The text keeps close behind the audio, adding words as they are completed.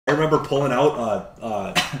I remember pulling out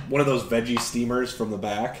one of those veggie steamers from the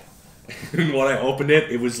back. And when I opened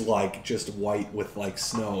it, it was like just white with like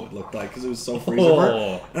snow. It looked like because it was so freezer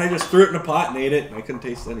burnt. And I just threw it in a pot and ate it, and I couldn't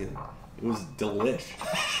taste anything. It was delish.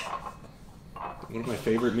 One of my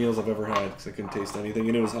favorite meals I've ever had because I couldn't taste anything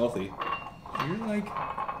and it was healthy. You're like,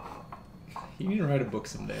 you need to write a book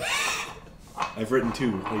someday. I've written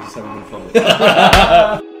 2. I just haven't been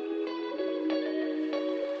published.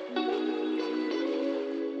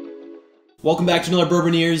 Welcome back to another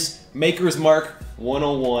Bourboneers Maker's Mark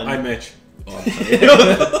 101. I'm Mitch.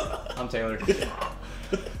 Oh, I'm Taylor.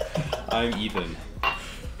 I'm Ethan.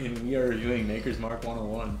 And we are reviewing Maker's Mark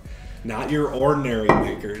 101. not your ordinary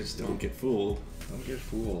makers. Don't get fooled. Don't get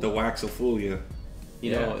fooled. The wax will fool you.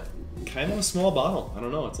 You know, kind of a small bottle. I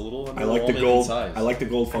don't know. It's a little. I like the gold. Size. I like the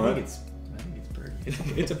gold font. I think it's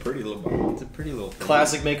pretty. It's a pretty little bottle. It's a pretty little thing.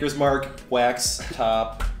 Classic Maker's Mark wax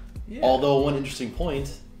top. Yeah. Although one interesting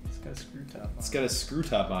point, It's got a screw top on it. it's got a screw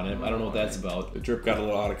top on it. I don't know what that's about. The drip got a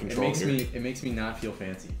little out of control. It makes me not feel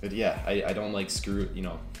fancy. But yeah, I don't like screw. You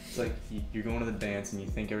know, It's like you're going to the dance and you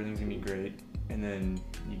think everything's gonna be great, and then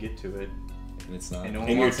you get to it, and it's not. and no one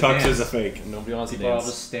And your wants to tux dance. is a fake. Nobody wants to People are all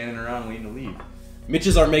dance. just standing around waiting to leave. Mitch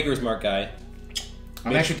is our Maker's Mark guy.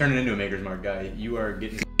 I'm actually turning into a Maker's Mark guy. You are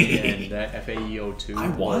getting and that FAEO2. I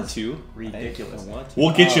want was to. ridiculous. I want to.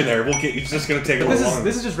 We'll get you there. We'll get. It's just gonna take a But little long.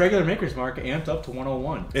 this is just regular Maker's Mark amped up to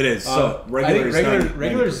 101. It is. So I think regular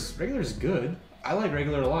regular's good. I like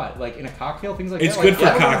regular a lot. Like in a cocktail, things like It's that. good like, for I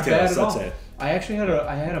don't think it's cocktails, bad at that's all. it. I actually had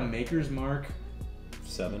a Maker's Mark.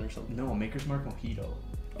 7 or something. No, a Maker's Mark mojito.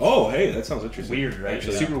 Oh, hey, that sounds interesting. Weird, right?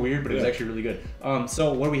 Actually, Super weird, but it was Yeah. actually really good.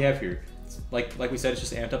 So what do we have here? Like we said, it's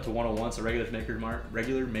just amped up to 101. So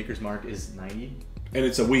regular Maker's Mark is 90. And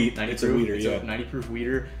it's a wheat. 90 It's proof. a wheater. It's Yeah. a 90 proof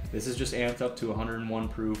wheater. This is just amped up to 101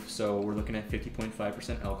 proof, so we're looking at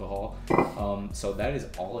 50.5% alcohol. So that is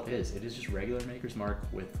all it is. It is just regular Maker's Mark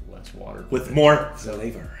with less water. With more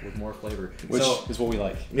flavor. With more flavor. Which So, is what we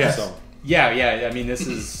like. Yes. So, yeah. I mean, this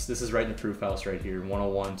is right in the proof house right here.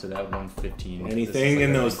 101 to that 115. This Anything is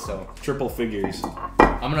in like those so triple figures.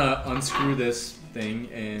 I'm gonna unscrew this thing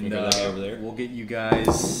and You got that over there? we'll get you guys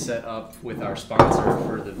set up with our sponsor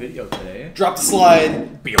for the video today. drop the slide.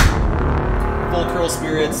 Full Curl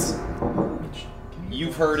Spirits.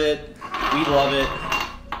 You've heard it. We love it.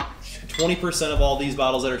 20% of all these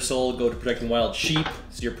bottles that are sold go to protecting wild sheep,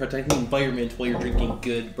 so you're protecting the environment while you're drinking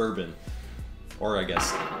good bourbon. Or, I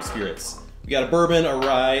guess, spirits. We got a bourbon, a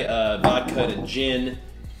rye, a vodka, and a gin.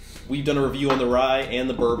 We've done a review on the rye and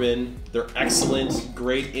the bourbon. They're excellent,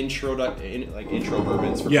 great intro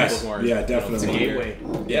bourbons for Yes, people who are. yeah, definitely. It's a gateway.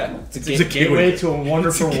 Yeah, It's a gateway to a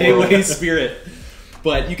wonderful it's a gateway world. spirit.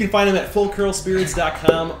 But you can find them at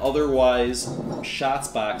fullcurlspirits.com, otherwise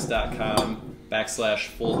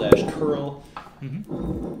shotsbox.com/full-curl.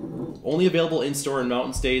 Only available in-store in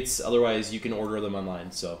Mountain States, otherwise you can order them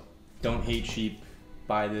online, so. Don't hate sheep.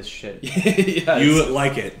 Buy this shit. Yes. You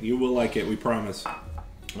like it. You will like it. We promise. All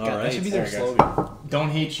That right. should be their There you slogan. Don't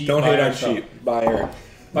hate sheep. Don't buy hate our on stuff. sheep. Buy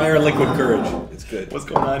our liquid courage. It's good. What's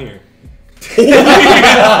going on here?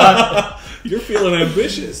 You're feeling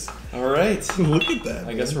ambitious. All right. Look at that.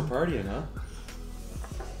 I guess we're partying, huh?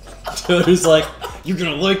 Taylor's like, you're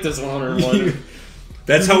gonna like this 101.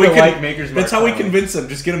 That's You how we need to like Maker's Mark That's how we finally. convince him.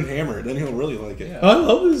 Just get him hammered, then he'll really like it. Yeah. I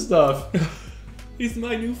love this stuff. He's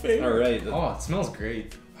my new favorite. All right. Oh, it smells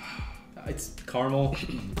great. It's caramel.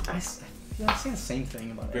 I say the same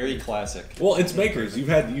thing about Very classic. Well, it's makers. We've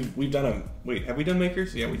done a wait. Have we done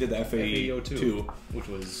makers? Yeah, we did the FAEO2. FAEO2, which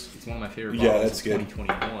it's one of my favorite Yeah, bottles that's of good.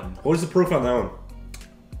 2021. What was the proof on that one?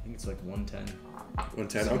 I think it's like 110.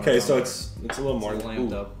 110. Somewhere Okay, so around it's a little more. It's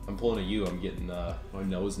amped Ooh, up. I'm pulling a U. I'm getting my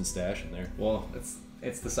nose and stash in there. Well,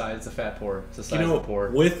 it's the size. It's a fat pour. It's the size You know, of the pour.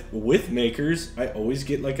 with makers, I always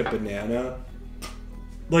get like a banana,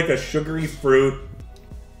 like a sugary fruit.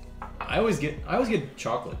 I always get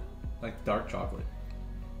chocolate, like dark chocolate,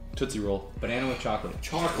 Tootsie Roll. banana with chocolate.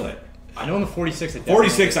 Chocolate. I know in the 46. I definitely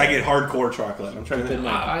 46, I get hardcore chocolate. I'm trying to think.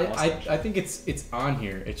 I think it's on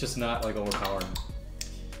here. It's just not like overpowering.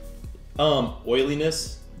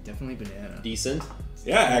 Oiliness, Definitely banana. decent.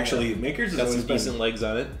 Yeah, actually, makers has Got always some been. decent legs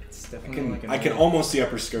on it. It's I definitely can, like I can almost see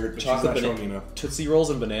upper skirt, but Chocolate she's not showing banana. me enough. Tootsie Rolls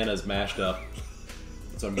and bananas mashed up.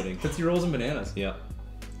 That's what I'm getting. Tootsie Rolls and bananas. Yeah.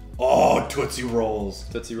 Oh, Tootsie Rolls.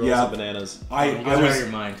 Tootsie Rolls Yeah. and bananas. You guys are out of your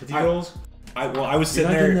mind. Tootsie Rolls. I was You're sitting not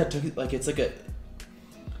getting there. that tootsie, like it's like a.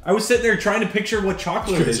 I was sitting there trying to picture what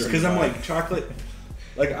chocolate it is Sure, because I'm fine. like chocolate.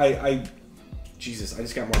 Like Jesus, I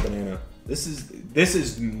just got more banana. This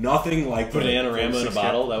is nothing like the Banana Rama in a 46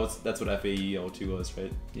 bottle. That's what FAEO2 was,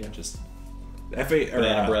 right? Yeah. Just FA or,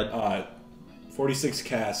 Banana bread. 46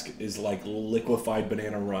 cask is like liquefied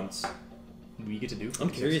banana runts. We get to do. I'm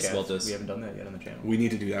curious casks. about this. We haven't done that yet on the channel. We need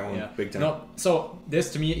to do that one Yeah. big time. No, so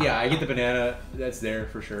this to me, yeah, I get the banana. That's there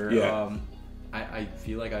for sure. Yeah. I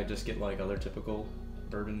feel like I just get like other typical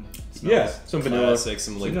bourbon smells. Yeah, some vanilla. Classic,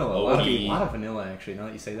 some like Vanilla. A lot oaky, of vanilla actually. Now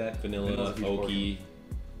that you say that, vanilla, vanilla's a huge portion. oaky.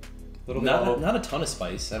 Little bit of Not a ton of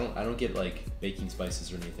spice. I don't get like baking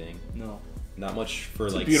spices or anything. no. Not much for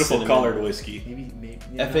It's like a beautiful cinnamon. colored whiskey. Maybe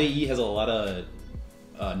yeah, FAE has a lot of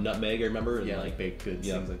nutmeg. I remember. And yeah, like baked goods,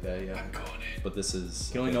 yeah. things like that. Yeah. I'm going in. But this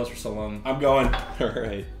is. He only knows for so long. I'm going. All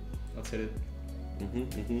right. Let's hit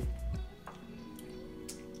it.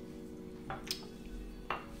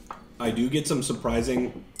 I do get some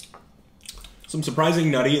surprising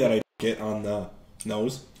nutty that I get on the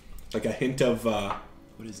nose, like a hint of What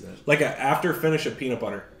is that? like a after finish of peanut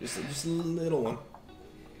butter, just a little one.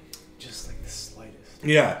 Just like the slightest.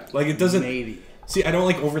 Yeah, like it doesn't. Maybe. See, I don't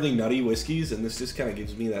like overly nutty whiskeys, and this just kind of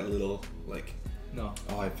gives me that little like. No.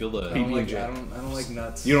 Oh, I feel the. I don't like. PB&J. I don't like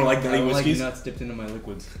nuts. You don't like nutty I don't whiskeys? like nuts dipped into my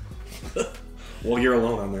liquids. Well, you're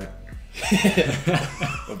alone on that.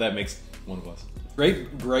 Well, that makes one of us.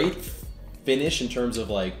 Great finish in terms of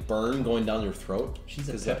like burn going down your throat. She's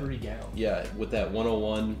a 'Cause that- peppery gal. Yeah, with that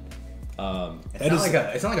 101.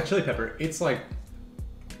 It's not like a chili pepper. It's like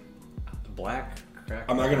black crack.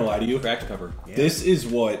 I'm not gonna lie to you. Cracked pepper Yeah. This is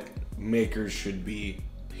what makers should be.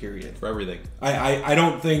 Period. for everything. I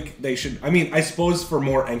don't think they should. I mean, I suppose for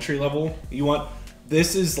more entry level, you want.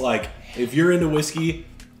 This is like if you're into whiskey,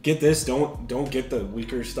 get this. Don't get the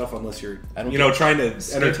weaker stuff unless you're trying to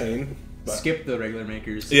entertain. But Skip the regular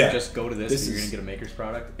makers. Yeah. Just go to this This if you're is- gonna get a maker's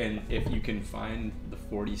product. And if you can find the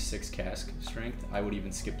 46 cask strength, I would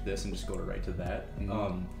even skip this and just go right to that.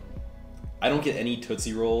 Mm-hmm. I don't get any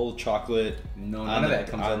Tootsie Roll chocolate. No, on none of the- that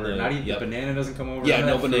comes on over. the- Not even yep. the banana doesn't come over. Yeah, None of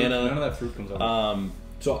no that fruit- banana. None of that fruit comes over.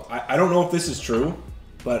 So I don't know if this is true,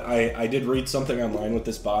 but I did read something online with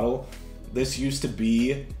this bottle. This used to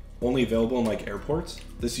be only available in like airports.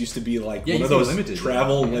 This used to be like Yeah, one you of think those limited,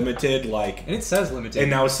 travel yeah. limited like. And it says limited.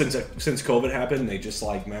 And now since COVID happened, they just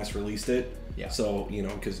like mass released it. Yeah. So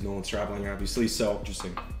because no one's traveling, obviously. So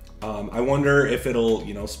Interesting. I wonder if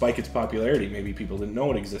it'll spike its popularity. Maybe people didn't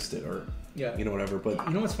know it existed, or Yeah. whatever. But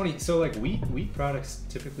You know what's funny? So like wheat products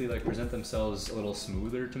typically like present themselves a little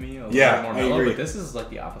smoother to me, a little Yeah, more I mellow. agree. But this is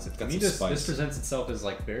like the opposite. To Got me, some this spice. presents itself as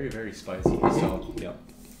like very very spicy. So Yeah.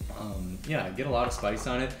 yeah, I get a lot of spice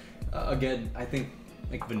on it. Again, I think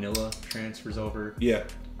like vanilla transfers over. yeah,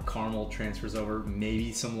 Caramel transfers over.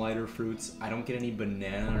 Maybe some lighter fruits. I don't get any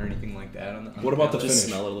banana or anything like that on the. What about the palate. Just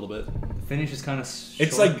finish? smell it a little bit. The finish is kind of.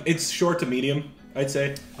 it's like it's short to medium, I'd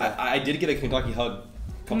say. I did get a Kentucky Hug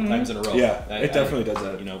a couple times in a row. Yeah, I- it definitely does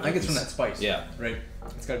that. I think it's from that spice. Yeah. Right.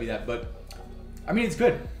 It's got to be that, but I mean, it's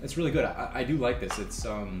good. It's really good. I do like this. It's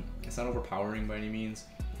not overpowering by any means.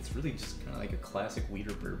 It's really just kind of like a classic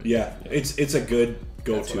wheater bourbon. Yeah, it's a good That's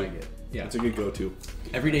go-to. what I get. Yeah. It's a good go-to.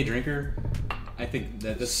 Everyday drinker. I think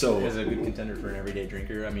that this So- is a good contender for an everyday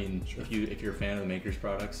drinker. I mean, if you're a fan of the Makers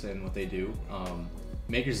products and what they do,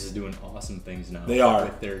 Makers is doing awesome things now. They are.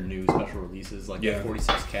 with their new special releases like Yeah. the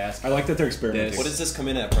 46 cask. I like that they're experimenting. What does this come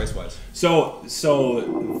in at price wise? So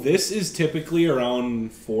this is typically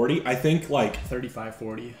around 40. I think like 35,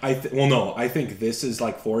 40. I think this is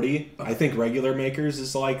like 40. I think regular Makers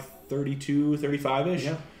is like 32, 35ish.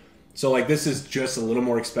 Yeah. So like this is just a little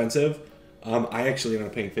more expensive. I actually ended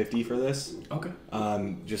up paying 50 for this. Okay.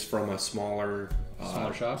 Just from a smaller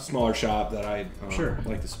shop? Smaller shop that I Sure.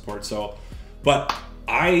 like to support. So, but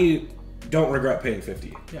I don't regret paying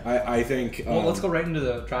 50. Yeah. I think. Well, let's go right into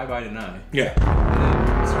the try by deny. Yeah. And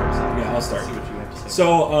then start us off. Yeah, I'll start. See what you have to say.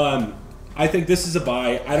 So, I think this is a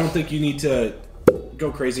buy. I don't think you need to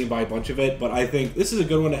go crazy and buy a bunch of it, but I think this is a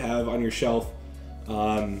good one to have on your shelf.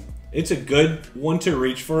 It's a good one to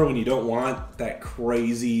reach for when you don't want that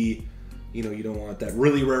crazy, you don't want that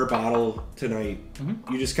really rare bottle tonight.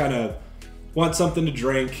 Mm-hmm. You just kind of want something to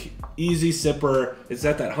drink, easy sipper. It's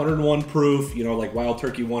at that 101 proof, like Wild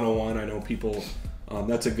Turkey 101. I know people,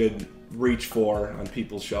 that's a good reach for on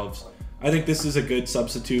people's shelves. I think this is a good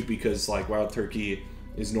substitute because like Wild Turkey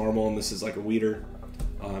is normal and this is like a weeder.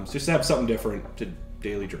 So just to have something different to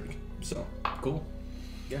daily drink. So Cool.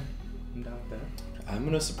 Yeah, I'm down with that. I'm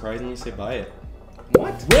gonna surprisingly say buy it.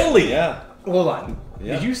 What? really, Yeah. Hold on.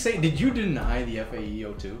 Yeah. Did you deny the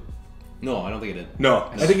FAEO2? No, I don't think I did. No,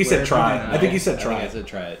 I think he said swear try. to God. I think he said I try. think I said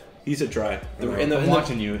try it. He said try. And I'm the-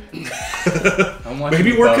 watching you. I'm watching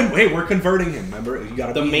Maybe you, we're bub. we're converting him. Remember, you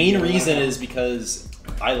got The main reason is because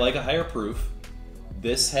I like a higher proof.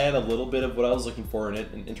 This had a little bit of what I was looking for in it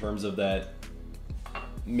in terms of that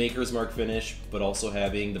Maker's Mark finish, but also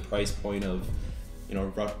having the price point of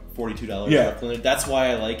about $42. Yeah. That's why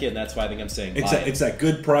I like it, and that's why I think I'm saying buy it. It's that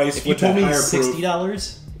good price. If you told me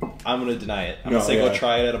 $60, I'm going to deny it. I'm going to say go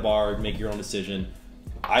try it at a bar, make your own decision.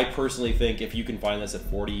 I personally think if you can find this at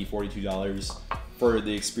 $40, $42 for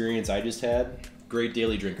the experience I just had, great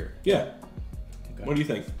daily drinker. Yeah. Okay. What do you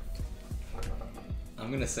think?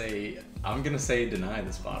 I'm gonna say deny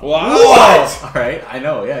this bottle. Wow. What? All right, I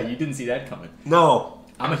know. Yeah, you didn't see that coming. No.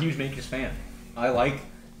 I'm a huge Makers fan. I like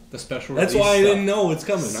the special. That's release why I stuff. didn't know it's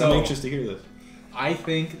coming. So, I'm anxious to hear this. I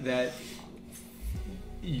think that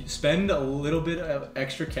you spend a little bit of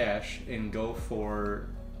extra cash and go for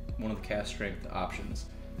one of the cask strength options.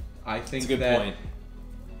 I think That's a good point.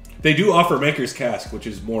 They do offer Maker's Cask, which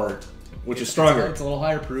is stronger. It's a little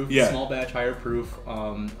higher proof. Yeah. Small batch, higher proof.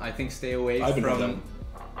 I think stay away from.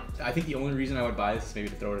 I think the only reason I would buy this is maybe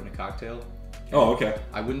to throw it in a cocktail. Oh, okay.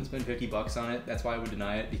 I wouldn't spend $50 on it. That's why I would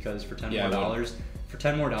deny it, because for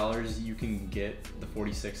 $10 more, you can get the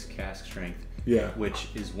 46 cask strength. Yeah. Which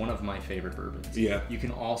is one of my favorite bourbons. Yeah. You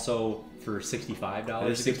can also, for $65,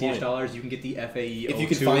 $60 you can get the FAE 02 if you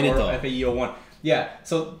can find it, though. FAE 01. Yeah,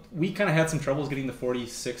 so we kind of had some troubles getting the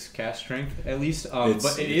 46 cask strength, at least.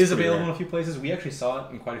 But it is available in a few places. We actually saw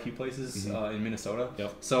it in quite a few places in Minnesota.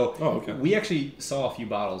 Yep. So we actually saw a few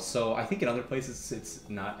bottles. So I think in other places it's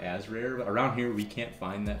not as rare. But around here we can't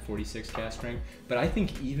find that 46 cask strength. But I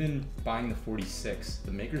think even buying the 46,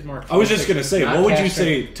 the Maker's Mark. I was just going to say, what would you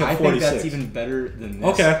say to 46? I think that's even better than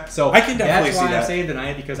this. Okay. So I can definitely see that. That's why I'm saying deny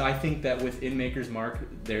it, because I think that within Maker's Mark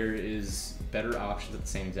there is better options at the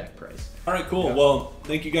same exact price. All right, cool. Yeah. Well,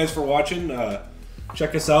 thank you guys for watching.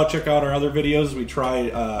 Check us out. Check out our other videos. We tried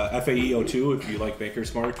FAE 02 if you like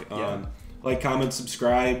Maker's Mark. Like, comment,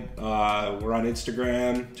 subscribe. We're on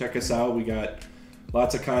Instagram. Check us out. We got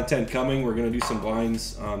lots of content coming. We're going to do some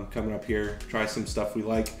blinds coming up here. Try some stuff we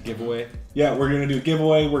like. Giveaway. Yeah, we're going to do a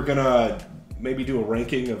giveaway. We're going to maybe do a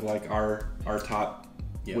ranking of like our top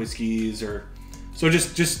whiskeys. So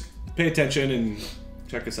just pay attention and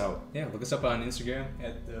check us out. Yeah, look us up on Instagram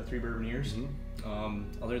at 3 Bourboneers.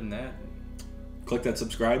 Other than that, click that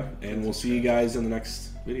subscribe, and we'll see you guys in the next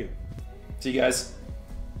video. See you guys.